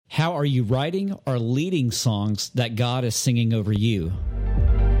How are you writing or leading songs that God is singing over you?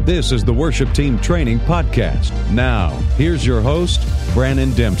 This is the Worship Team Training Podcast. Now, here's your host,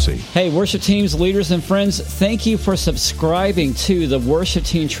 Brandon Dempsey. Hey, worship teams, leaders, and friends, thank you for subscribing to the Worship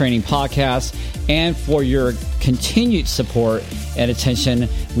Team Training Podcast and for your continued support and attention.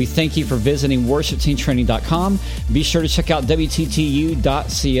 We thank you for visiting worshipteamtraining.com. Be sure to check out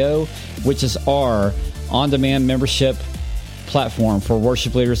WTTU.co, which is our on-demand membership platform for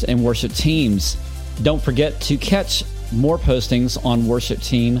worship leaders and worship teams. Don't forget to catch more postings on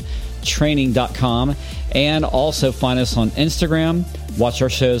worshipteamtraining.com, and also find us on Instagram. Watch our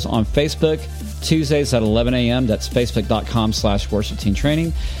shows on Facebook Tuesdays at 11 a.m. That's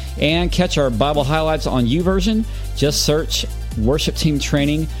facebook.com/worshipteamtraining. And catch our Bible highlights on YouVersion. Just search Worship Team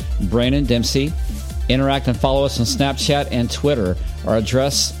Training Brandon Dempsey. Interact and follow us on Snapchat and Twitter. Our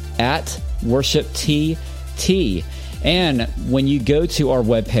address at worshiptt. And when you go to our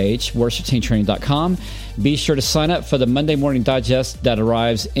webpage, worshipteamtraining.com, be sure to sign up for the Monday Morning Digest that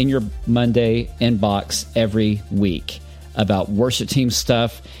arrives in your Monday inbox every week about worship team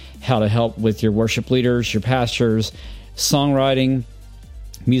stuff, how to help with your worship leaders, your pastors, songwriting,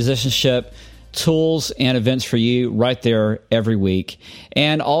 musicianship, tools and events for you right there every week.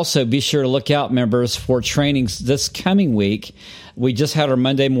 And also be sure to look out, members, for trainings this coming week. We just had our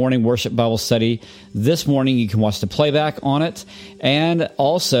Monday morning worship Bible study. This morning you can watch the playback on it. And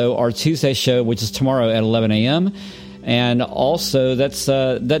also our Tuesday show, which is tomorrow at 11 a.m. And also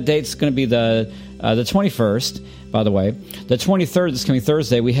that date's going to be the 21st, by the way. The 23rd, this coming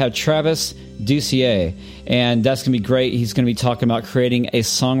Thursday, we have Travis Ducier, and that's going to be great. He's going to be talking about creating a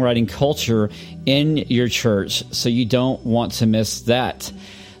songwriting culture in your church, so you don't want to miss that.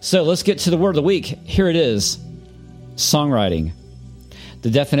 So let's get to the word of the week. Here it is: songwriting. The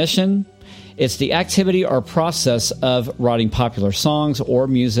definition: it's the activity or process of writing popular songs or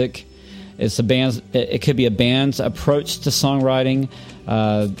music. It could be a band's approach to songwriting,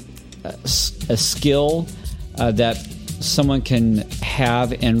 a skill that someone can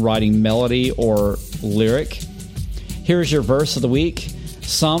have in writing melody or lyric. Here's your verse of the week: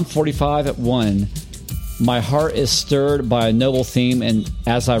 Psalm 45:1. My heart is stirred by a noble theme, and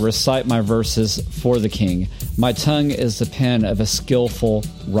as I recite my verses for the King, my tongue is the pen of a skillful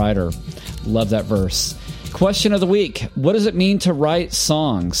writer. Love that verse. Question of the week: what does it mean to write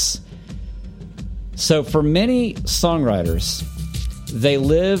songs? So for many songwriters, they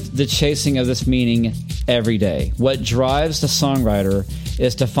live the chasing of this meaning every day. What drives the songwriter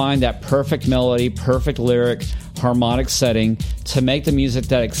is to find that perfect melody, perfect lyric, harmonic setting to make the music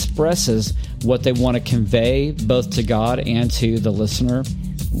that expresses what they want to convey both to God and to the listener,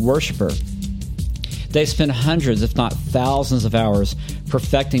 worshiper. They spend hundreds, if not thousands of hours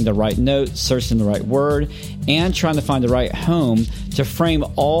perfecting the right note, searching the right word, and trying to find the right home to frame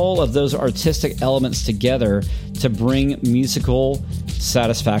all of those artistic elements together to bring musical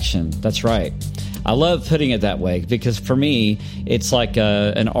satisfaction. That's right. I love putting it that way because for me, it's like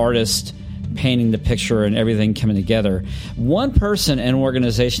an artist painting the picture and everything coming together. One person and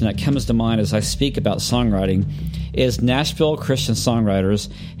organization that comes to mind as I speak about songwriting is Nashville Christian Songwriters,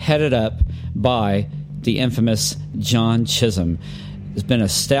 headed up by the infamous John Chisholm. He's been an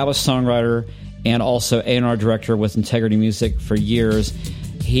established songwriter and also A&R director with Integrity Music for years.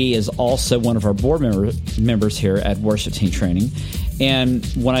 He is also one of our board members here at Worship Team Training. And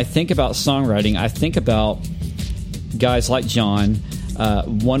when I think about songwriting, I think about guys like John,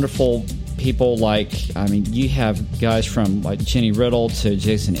 wonderful people you have guys from like Jenny Riddle to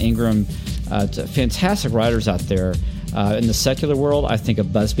Jason Ingram, to fantastic writers out there. In the secular world, I think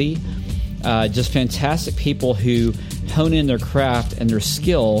of Busby. Just fantastic people who hone in their craft and their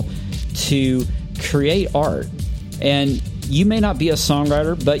skill to create art. And you may not be a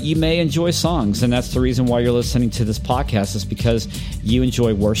songwriter, but you may enjoy songs, and that's the reason why you're listening to this podcast, is because you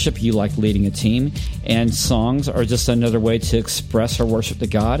enjoy worship, you like leading a team, and songs are just another way to express our worship to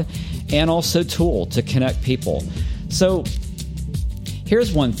God, and also a tool to connect people. So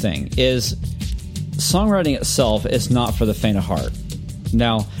here's one thing, is songwriting itself is not for the faint of heart.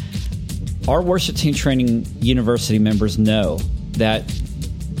 Now, our Worship Team Training University members know that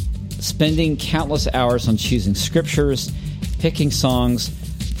spending countless hours on choosing scriptures, picking songs,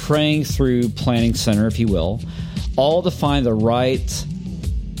 praying through Planning Center, if you will, all to find the right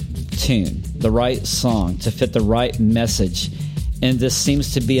tune, the right song, to fit the right message. And this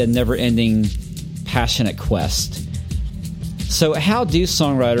seems to be a never-ending, passionate quest. So how do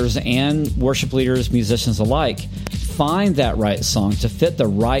songwriters and worship leaders, musicians alike, find that right song to fit the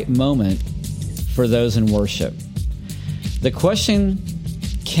right moment for those in worship? The question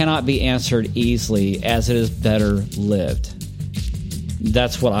cannot be answered easily, as it is better lived.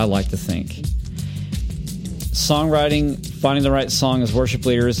 That's what I like to think. Songwriting, finding the right song as worship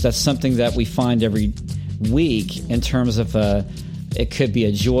leaders, that's something that we find every week in terms of it could be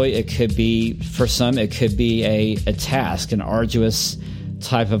a joy, it could be, for some, it could be a task, an arduous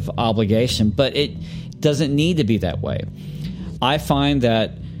type of obligation, but it doesn't need to be that way. I find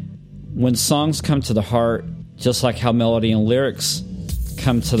that when songs come to the heart, just like how melody and lyrics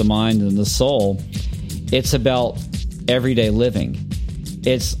come to the mind and the soul, it's about everyday living.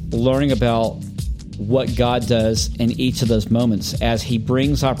 It's learning about what God does in each of those moments as He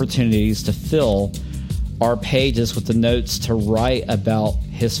brings opportunities to fill our pages with the notes to write about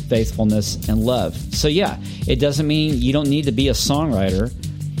His faithfulness and love. So yeah, it doesn't mean you don't need to be a songwriter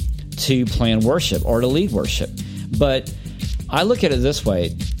to plan worship or to lead worship. But I look at it this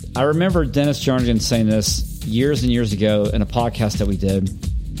way. I remember Dennis Jernigan saying this years and years ago in a podcast that we did.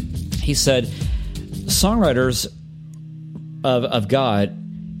 He said, songwriters of God,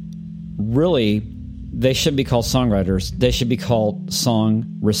 really, they shouldn't be called songwriters. They should be called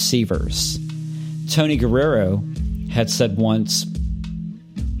song receivers. Tony Guerrero had said once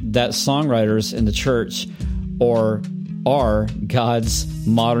that songwriters in the church are God's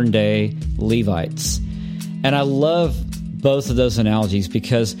modern-day Levites. And I love both of those analogies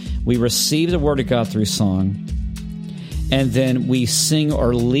because we receive the Word of God through song, and then we sing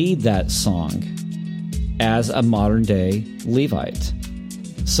or lead that song as a modern-day Levite.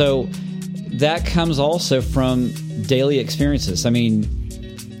 So that comes also from daily experiences. I mean,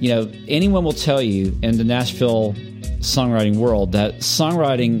 anyone will tell you in the Nashville songwriting world that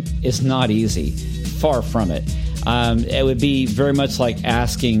songwriting is not easy. Far from it. It would be very much like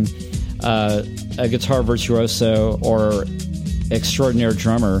asking a guitar virtuoso or extraordinary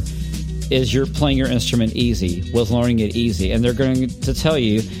drummer, is you're playing your instrument easy? Was learning it easy? And they're going to tell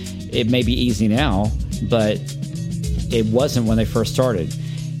you it may be easy now, but it wasn't when they first started.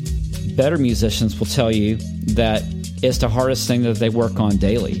 Better musicians will tell you that it's the hardest thing that they work on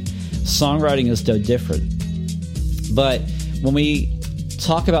daily. Songwriting is no different. But when we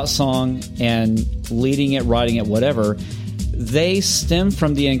talk about song and leading it, writing it, whatever, they stem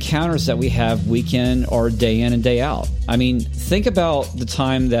from the encounters that we have week in or day in and day out. I mean, think about the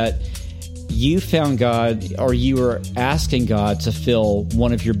time that you found God or you were asking God to fill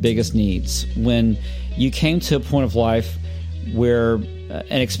one of your biggest needs. When you came to a point of life where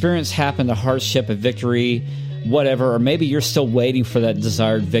an experience happened, a hardship, a victory, whatever, or maybe you're still waiting for that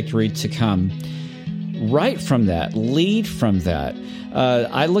desired victory to come. Write from that. Lead from that.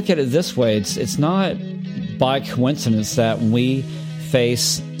 I look at it this way. It's not by coincidence that when we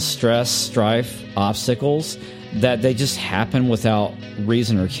face stress, strife, obstacles, that they just happen without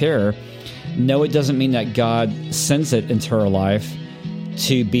reason or care. No, it doesn't mean that God sends it into our life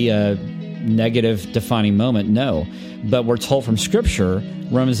to be a negative defining moment. No. But we're told from Scripture,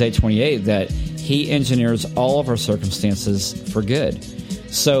 Romans 8:28, that He engineers all of our circumstances for good.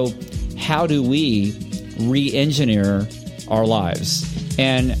 So how do we re-engineer our lives?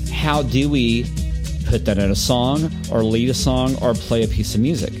 And how do we put that in a song or lead a song or play a piece of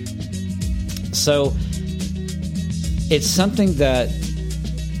music? So it's something that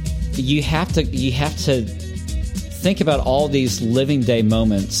you have to think about all these living day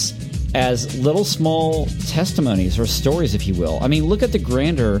moments as little small testimonies or stories, if you will. I mean, look at the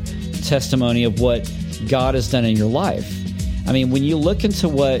grander testimony of what God has done in your life. I mean, when you look into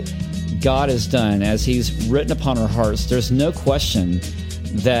what God has done as He's written upon our hearts, there's no question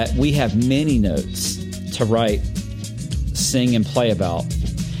that we have many notes to write, sing, and play about.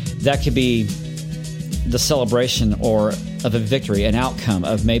 That could be the celebration or of a victory, an outcome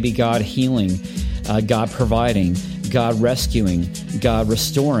of maybe God healing, God providing, God rescuing, God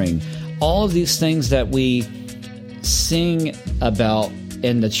restoring. All of these things that we sing about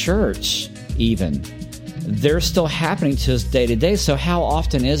in the church, even, they're still happening to us day to day. So how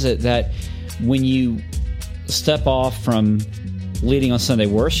often is it that when you step off from leading on Sunday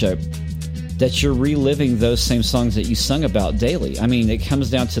worship, that you're reliving those same songs that you sung about daily? I mean, it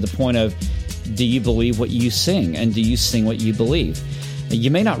comes down to the point of, do you believe what you sing? And do you sing what you believe? You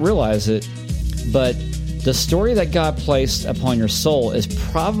may not realize it, but the story that God placed upon your soul is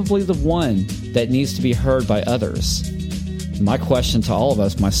probably the one that needs to be heard by others. My question to all of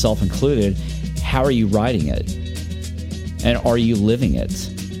us, myself included, how are you writing it? And are you living it?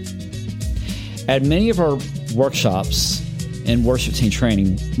 At many of our workshops and worship team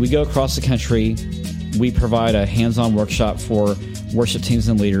training, we go across the country. We provide a hands-on workshop for worship teams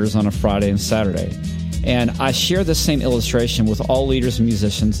and leaders on a Friday and Saturday. And I share the same illustration with all leaders and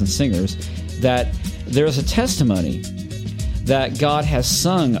musicians and singers, that there's a testimony that God has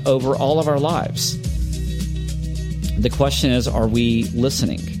sung over all of our lives. The question is, are we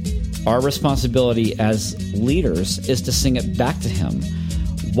listening? Our responsibility as leaders is to sing it back to Him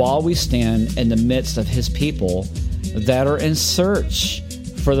while we stand in the midst of His people that are in search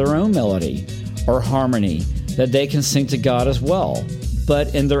for their own melody or harmony that they can sing to God as well,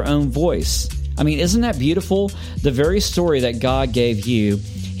 but in their own voice. I mean, isn't that beautiful? The very story that God gave you,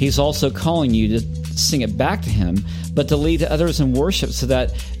 He's also calling you to sing it back to Him, but to lead others in worship so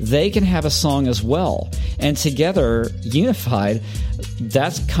that they can have a song as well. And together, unified,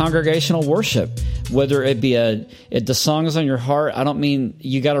 that's congregational worship. Whether it be if the song is on your heart, I don't mean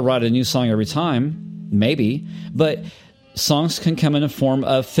you got to write a new song every time, maybe, but songs can come in the form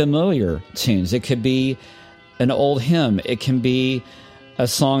of familiar tunes. It could be an old hymn. It can be a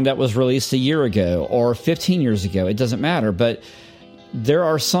song that was released a year ago or 15 years ago. It doesn't matter, but there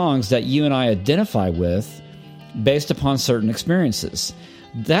are songs that you and I identify with based upon certain experiences.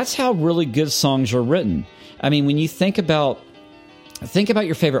 That's how really good songs are written. I mean, when you think about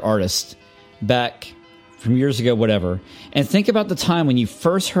your favorite artist back from years ago, whatever, and think about the time when you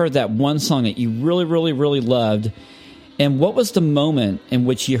first heard that one song that you really, really, really loved, and what was the moment in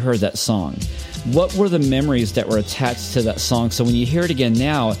which you heard that song? What were the memories that were attached to that song? So when you hear it again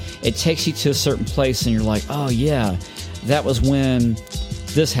now, it takes you to a certain place and you're like, oh yeah, that was when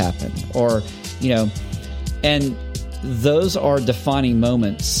this happened. Or, and those are defining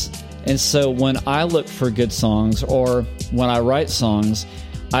moments. And so when I look for good songs or when I write songs,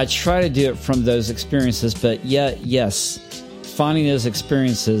 I try to do it from those experiences. But yet, yes, finding those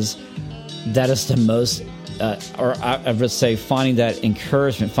experiences, that is the most, or I would say finding that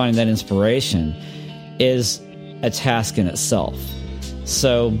encouragement, finding that inspiration is a task in itself.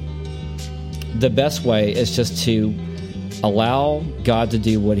 So the best way is just to allow God to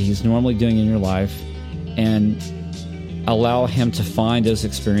do what He's normally doing in your life and allow Him to find those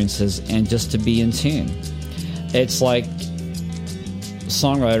experiences and just to be in tune. It's like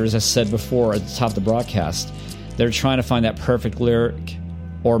songwriters, as I said before at the top of the broadcast, they're trying to find that perfect lyric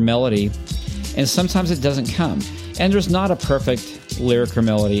or melody, and sometimes it doesn't come. And there's not a perfect lyric or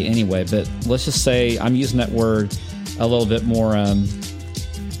melody anyway, but let's just say I'm using that word a little bit more, I'm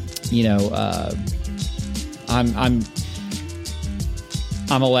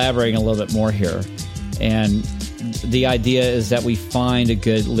elaborating a little bit more here. And the idea is that we find a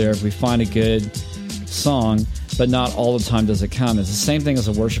good lyric, we find a good song, but not all the time does it come. It's the same thing as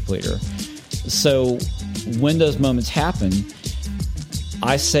a worship leader. So when those moments happen,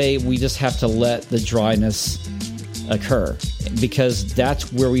 I say we just have to let the dryness occur, because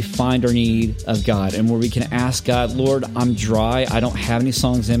that's where we find our need of God and where we can ask God, Lord, I'm dry. I don't have any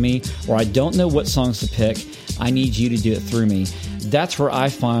songs in me, or I don't know what songs to pick. I need you to do it through me. That's where I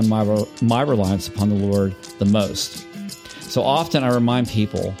find my reliance upon the Lord the most. So often I remind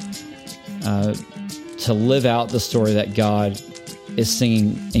people to live out the story that God is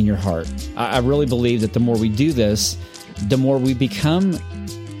singing in your heart. I really believe that the more we do this, the more we become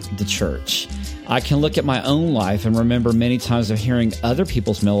the church. I can look at my own life and remember many times of hearing other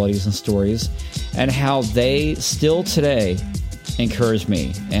people's melodies and stories and how they still today encourage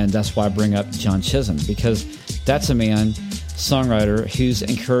me. And that's why I bring up John Chisholm, because that's a man, songwriter, who's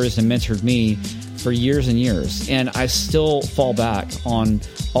encouraged and mentored me for years and years. And I still fall back on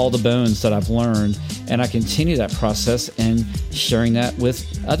all the bones that I've learned, and I continue that process and sharing that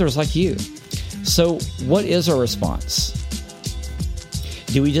with others like you. So what is our response?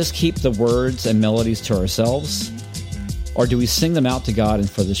 Do we just keep the words and melodies to ourselves? Or do we sing them out to God and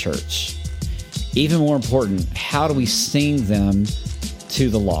for the church? Even more important, how do we sing them to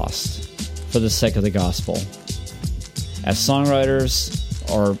the lost for the sake of the gospel? As songwriters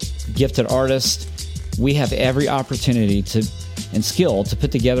or gifted artists, we have every opportunity and skill to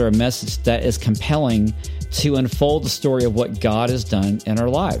put together a message that is compelling to unfold the story of what God has done in our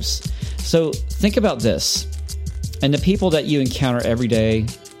lives. So think about this. And the people that you encounter every day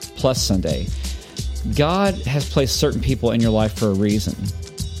plus Sunday, God has placed certain people in your life for a reason.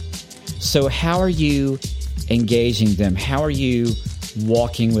 So how are you engaging them? How are you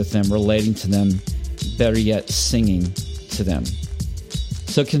walking with them, relating to them, better yet, singing to them?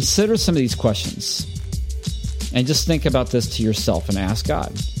 So consider some of these questions and just think about this to yourself and ask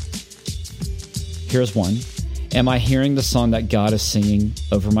God. Here's one. Am I hearing the song that God is singing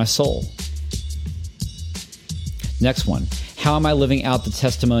over my soul? Next one. How am I living out the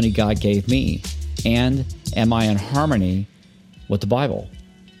testimony God gave me? And am I in harmony with the Bible?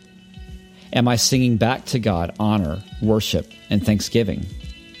 Am I singing back to God honor, worship, and thanksgiving?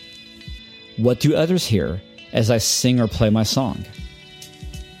 What do others hear as I sing or play my song?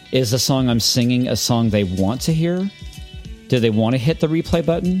 Is the song I'm singing a song they want to hear? Do they want to hit the replay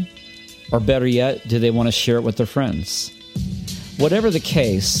button? Or better yet, do they want to share it with their friends? Whatever the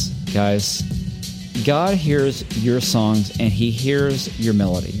case, guys, God hears your songs and He hears your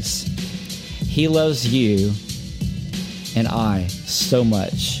melodies. He loves you and I so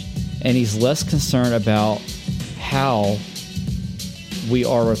much, and He's less concerned about how we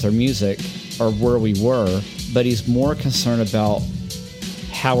are with our music or where we were, but He's more concerned about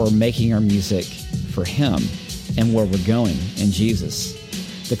how we're making our music for Him and where we're going in Jesus.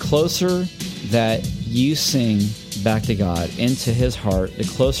 The closer that you sing back to God, into His heart, the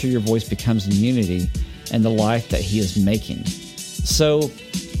closer your voice becomes in unity and the life that He is making. So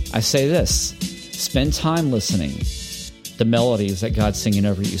I say this, spend time listening the melodies that God's singing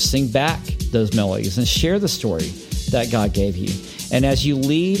over you. Sing back those melodies and share the story that God gave you. And as you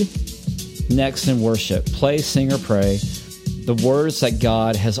lead next in worship, play, sing, or pray the words that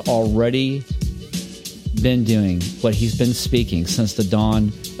God has already been doing, what He's been speaking since the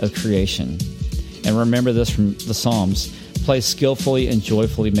dawn of creation. And remember this from the Psalms, play skillfully and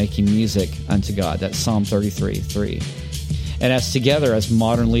joyfully making music unto God. That's Psalm 33:3. And as together as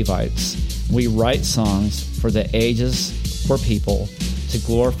modern Levites, we write songs for the ages for people to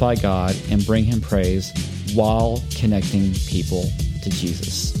glorify God and bring Him praise while connecting people to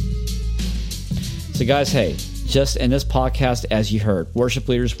Jesus. So guys, hey, just in this podcast, as you heard, worship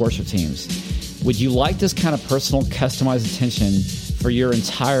leaders, worship teams, would you like this kind of personal, customized attention for your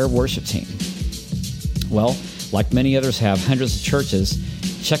entire worship team? Well, like many others have, hundreds of churches,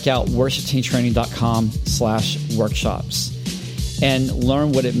 check out worshipteamtraining.com/workshops and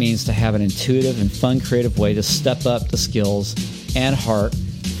learn what it means to have an intuitive and fun, creative way to step up the skills and heart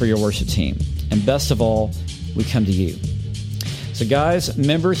for your worship team. And best of all, we come to you. So guys,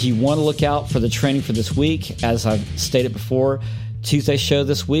 members, you want to look out for the training for this week. As I've stated before, Tuesday show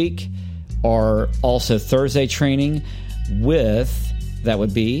this week, or also Thursday training with, that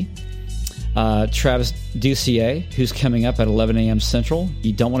would be Travis Ducier, who's coming up at 11 a.m. Central.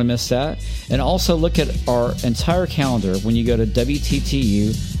 You don't want to miss that. And also look at our entire calendar when you go to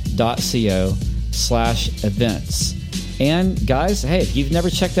wttu.co/events. And guys, hey, if you've never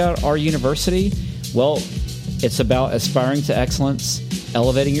checked out our university, well, it's about aspiring to excellence,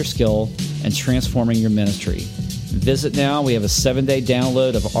 elevating your skill, and transforming your ministry. Visit now. We have a 7-day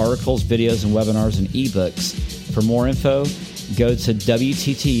download of articles, videos, and webinars and ebooks. For more info, go to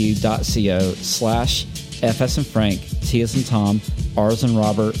wttu.co/F as in Frank, T as in Tom, R as in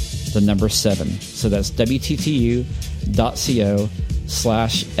Robert, the number 7. So that's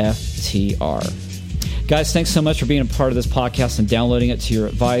wttu.co/FTR. Guys, thanks so much for being a part of this podcast and downloading it to your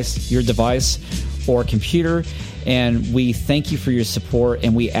device or computer. And we thank you for your support.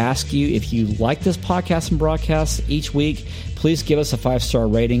 And we ask you, if you like this podcast and broadcast each week, please give us a 5-star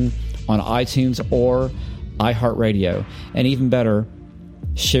rating on iTunes or iHeartRadio. And even better,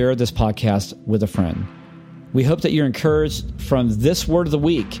 share this podcast with a friend. We hope that you're encouraged from this word of the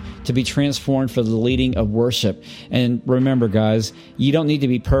week to be transformed for the leading of worship. And remember, guys, you don't need to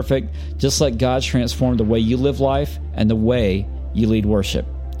be perfect. Just let God transform the way you live life and the way you lead worship.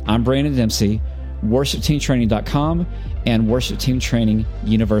 I'm Brandon Dempsey, worshipteamtraining.com and Worship Team Training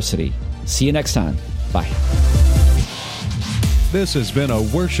University. See you next time. Bye. This has been a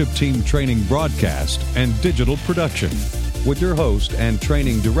Worship Team Training broadcast and digital production with your host and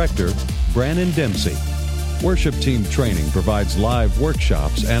training director, Brandon Dempsey. Worship Team Training provides live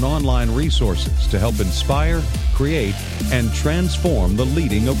workshops and online resources to help inspire, create, and transform the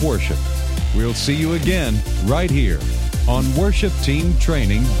leading of worship. We'll see you again right here on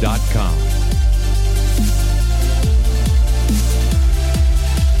worshipteamtraining.com.